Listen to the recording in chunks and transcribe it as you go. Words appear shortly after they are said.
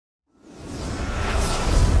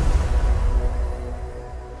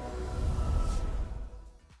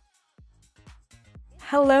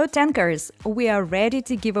Hello Tankers! We are ready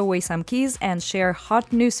to give away some keys and share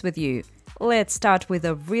hot news with you. Let's start with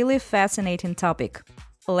a really fascinating topic.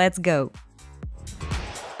 Let's go!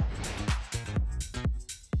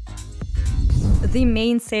 The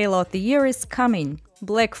main sale of the year is coming.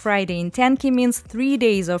 Black Friday in Tanki means 3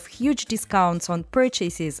 days of huge discounts on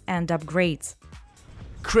purchases and upgrades.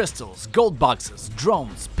 Crystals, gold boxes,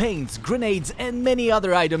 drones, paints, grenades, and many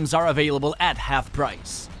other items are available at half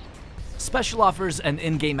price. Special offers and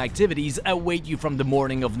in-game activities await you from the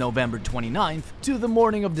morning of November 29th to the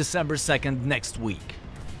morning of December 2nd next week.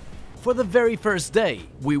 For the very first day,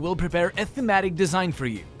 we will prepare a thematic design for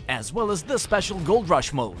you, as well as the special Gold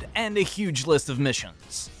Rush mode and a huge list of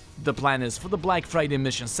missions. The plan is for the Black Friday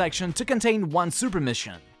mission section to contain 1 super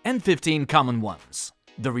mission and 15 common ones.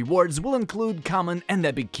 The rewards will include common and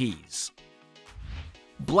epic keys.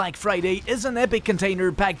 Black Friday is an epic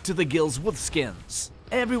container packed to the gills with skins.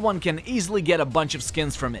 Everyone can easily get a bunch of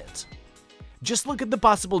skins from it. Just look at the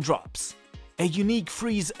possible drops. A unique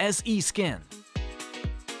Freeze SE skin.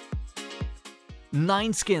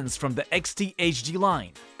 9 skins from the XT HD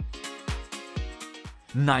line.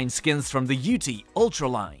 9 skins from the UT Ultra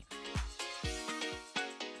line.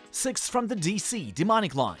 6 from the DC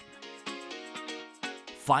Demonic line.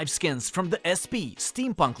 5 skins from the SP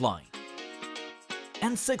Steampunk line.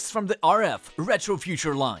 And 6 from the RF Retro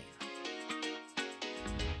Future line.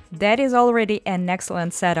 That is already an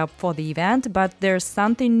excellent setup for the event, but there's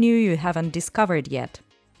something new you haven't discovered yet.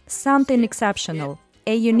 Something exceptional,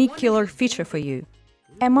 a unique killer feature for you.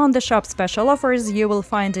 Among the shop's special offers, you will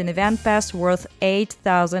find an event pass worth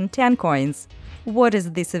 8,010 coins. What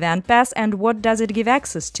is this event pass and what does it give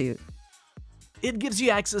access to? It gives you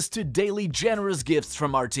access to daily generous gifts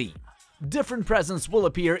from our team. Different presents will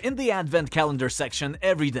appear in the Advent Calendar section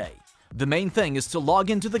every day. The main thing is to log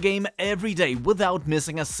into the game every day without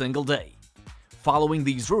missing a single day. Following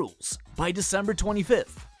these rules, by December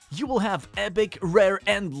 25th, you will have epic, rare,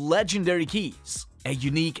 and legendary keys, a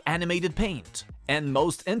unique animated paint, and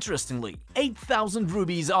most interestingly, 8,000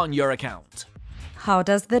 rubies on your account. How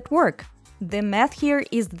does that work? The math here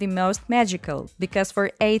is the most magical, because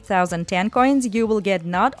for 8,010 coins you will get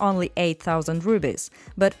not only 8,000 rubies,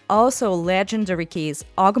 but also legendary keys,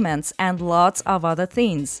 augments, and lots of other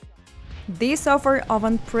things. This offer of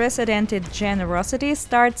unprecedented generosity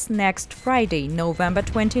starts next Friday, November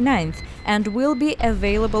 29th, and will be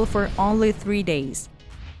available for only 3 days.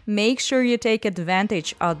 Make sure you take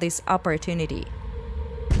advantage of this opportunity.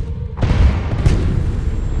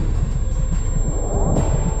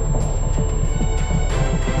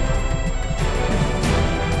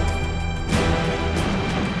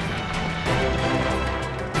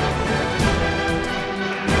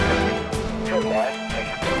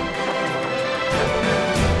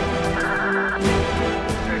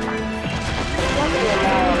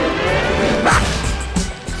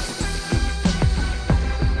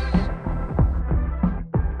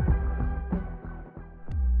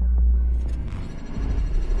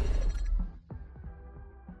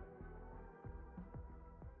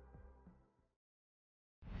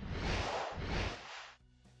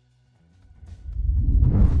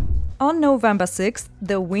 On November 6th,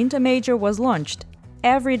 the Winter Major was launched.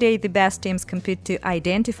 Every day the best teams compete to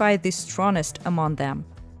identify the strongest among them.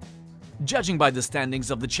 Judging by the standings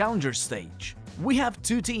of the Challenger stage, we have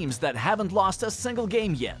 2 teams that haven't lost a single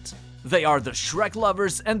game yet. They are the Shrek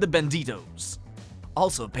Lovers and the Banditos.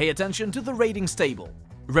 Also pay attention to the ratings table.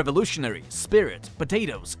 Revolutionary, Spirit,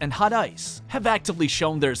 Potatoes, and Hot Ice have actively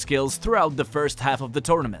shown their skills throughout the first half of the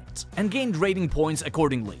tournament and gained rating points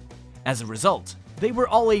accordingly. As a result, they were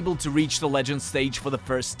all able to reach the Legend stage for the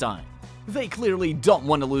first time. They clearly don't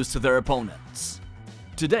want to lose to their opponents.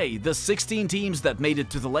 Today, the 16 teams that made it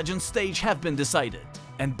to the Legend stage have been decided,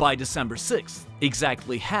 and by December 6th,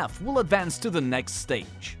 exactly half will advance to the next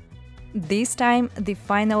stage. This time, the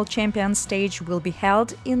final champion stage will be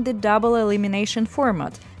held in the double elimination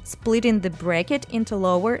format, splitting the bracket into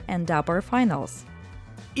lower and upper finals.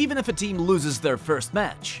 Even if a team loses their first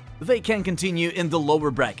match, they can continue in the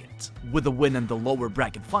lower bracket, with a win in the lower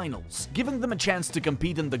bracket finals, giving them a chance to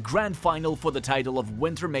compete in the grand final for the title of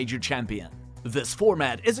Winter Major Champion. This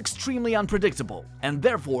format is extremely unpredictable and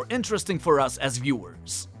therefore interesting for us as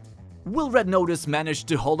viewers. Will Red Notice manage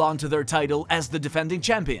to hold on to their title as the defending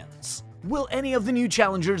champions? Will any of the new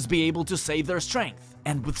challengers be able to save their strength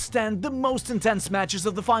and withstand the most intense matches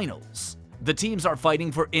of the finals? The teams are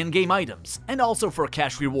fighting for in-game items and also for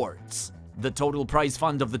cash rewards. The total prize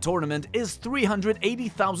fund of the tournament is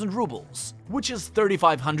 380,000 rubles, which is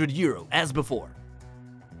 3,500 euro as before.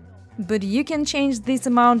 But you can change this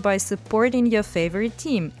amount by supporting your favorite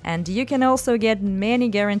team, and you can also get many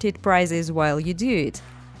guaranteed prizes while you do it.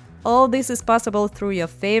 All this is possible through your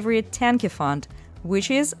favorite TankiFund, which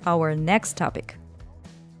is our next topic.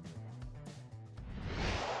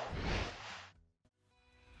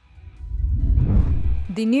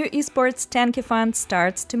 The new eSports TankiFund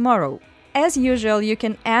starts tomorrow. As usual, you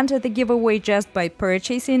can enter the giveaway just by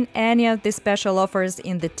purchasing any of the special offers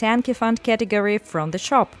in the TankiFund category from the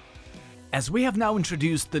shop. As we have now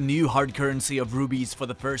introduced the new hard currency of rubies for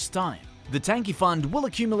the first time, the TankiFund will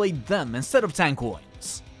accumulate them instead of tank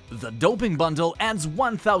coins. The Doping Bundle adds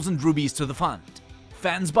 1,000 rubies to the fund,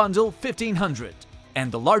 Fans Bundle 1,500, and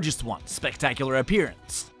the largest one, Spectacular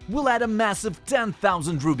Appearance, will add a massive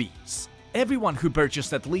 10,000 rubies. Everyone who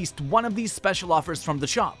purchased at least one of these special offers from the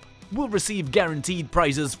shop will receive guaranteed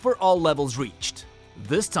prizes for all levels reached.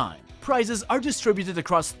 This time, prizes are distributed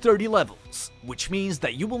across 30 levels, which means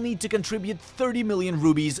that you will need to contribute 30 million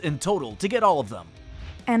rubies in total to get all of them.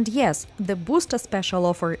 And yes, the Booster special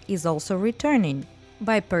offer is also returning.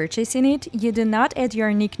 By purchasing it, you do not add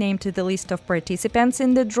your nickname to the list of participants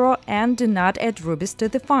in the draw and do not add rubies to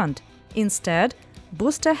the fund. Instead,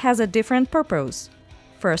 Booster has a different purpose.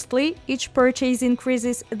 Firstly, each purchase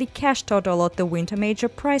increases the cash total of the Winter Major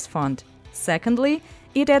prize fund. Secondly,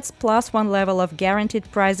 it adds +1 level of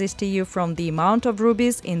guaranteed prizes to you from the amount of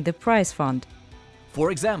rubies in the prize fund.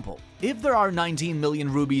 For example, if there are 19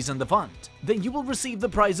 million rubies in the fund, then you will receive the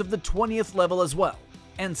prize of the 20th level as well.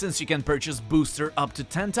 And since you can purchase Booster up to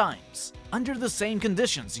 10 times, under the same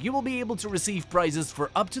conditions you will be able to receive prizes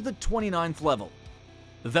for up to the 29th level.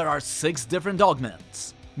 There are 6 different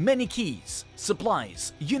augments, many keys,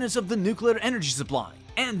 supplies, units of the nuclear energy supply,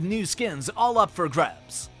 and new skins all up for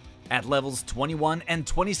grabs. At levels 21 and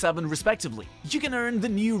 27 respectively, you can earn the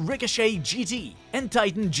new Ricochet GT and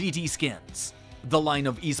Titan GT skins. The line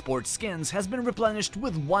of eSports skins has been replenished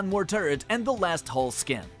with one more turret and the last hull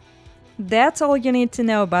skin. That's all you need to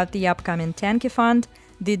know about the upcoming TankiFund.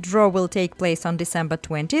 The draw will take place on December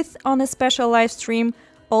 20th on a special live stream.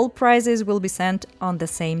 All prizes will be sent on the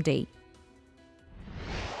same day.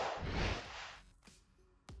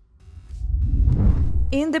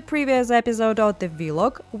 In the previous episode of the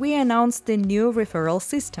vlog, we announced the new referral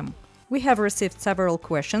system. We have received several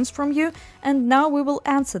questions from you, and now we will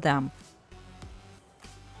answer them.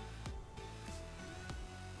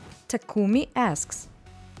 Takumi asks,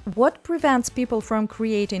 what prevents people from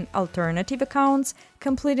creating alternative accounts,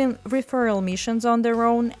 completing referral missions on their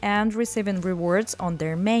own, and receiving rewards on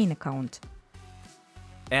their main account?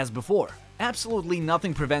 As before, absolutely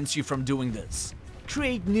nothing prevents you from doing this.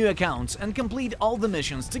 Create new accounts and complete all the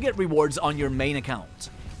missions to get rewards on your main account.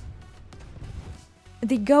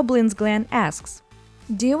 The Goblins Glen asks,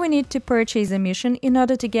 do we need to purchase a mission in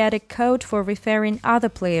order to get a code for referring other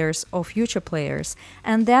players or future players,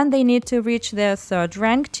 and then they need to reach their 3rd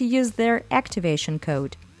rank to use their activation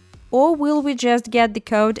code? Or will we just get the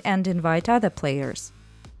code and invite other players?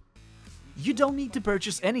 You don't need to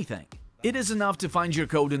purchase anything. It is enough to find your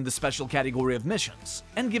code in the special category of missions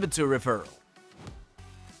and give it to a referral.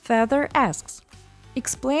 Feather asks,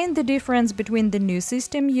 explain the difference between the new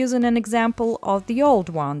system using an example of the old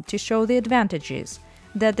one to show the advantages,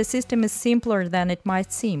 that the system is simpler than it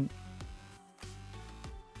might seem.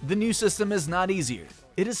 The new system is not easier.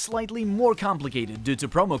 It is slightly more complicated due to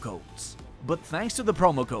promo codes. But thanks to the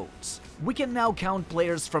promo codes, we can now count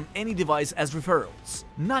players from any device as referrals,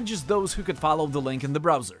 not just those who could follow the link in the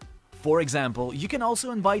browser. For example, you can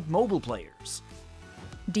also invite mobile players.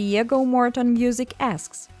 Diego Morton Music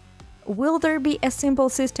asks, will there be a simple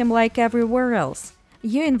system like everywhere else?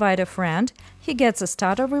 You invite a friend, he gets a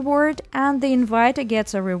starter reward, and the inviter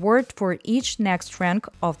gets a reward for each next rank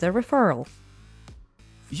of the referral.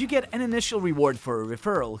 You get an initial reward for a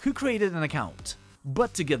referral who created an account.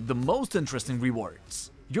 But to get the most interesting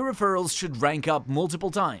rewards, your referrals should rank up multiple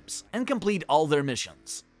times and complete all their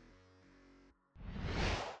missions.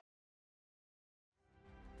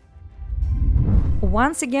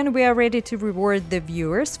 Once again, we are ready to reward the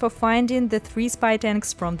viewers for finding the 3 spy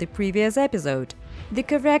tanks from the previous episode. The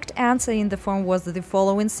correct answer in the form was the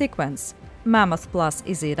following sequence: Mammoth plus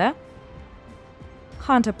Izida,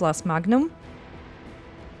 Hunter plus Magnum,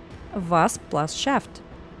 Wasp plus Shaft.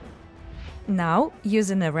 Now,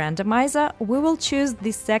 using a randomizer, we will choose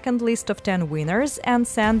the second list of 10 winners and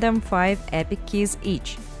send them 5 epic keys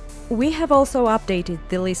each. We have also updated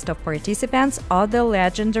the list of participants of the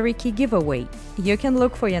legendary key giveaway. You can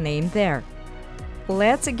look for your name there.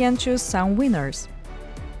 Let's again choose some winners.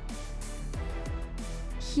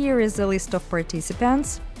 Here is the list of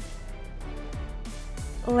participants.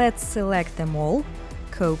 Let's select them all,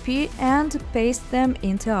 copy and paste them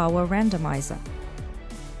into our randomizer.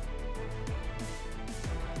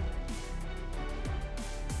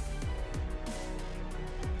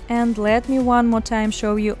 And let me one more time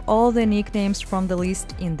show you all the nicknames from the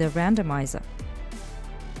list in the randomizer.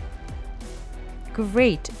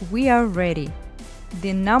 Great, we are ready.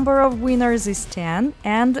 The number of winners is 10,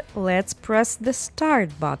 and let's press the start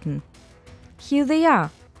button. Here they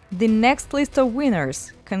are, the next list of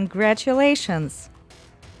winners. Congratulations!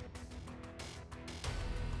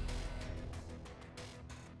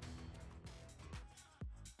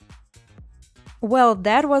 Well,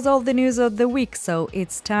 that was all the news of the week, so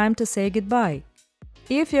it's time to say goodbye.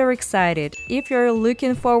 If you're excited, if you're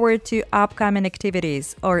looking forward to upcoming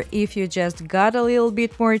activities, or if you just got a little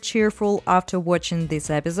bit more cheerful after watching this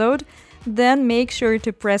episode, then make sure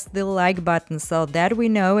to press the like button so that we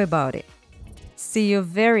know about it. See you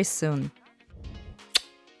very soon.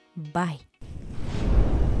 Bye.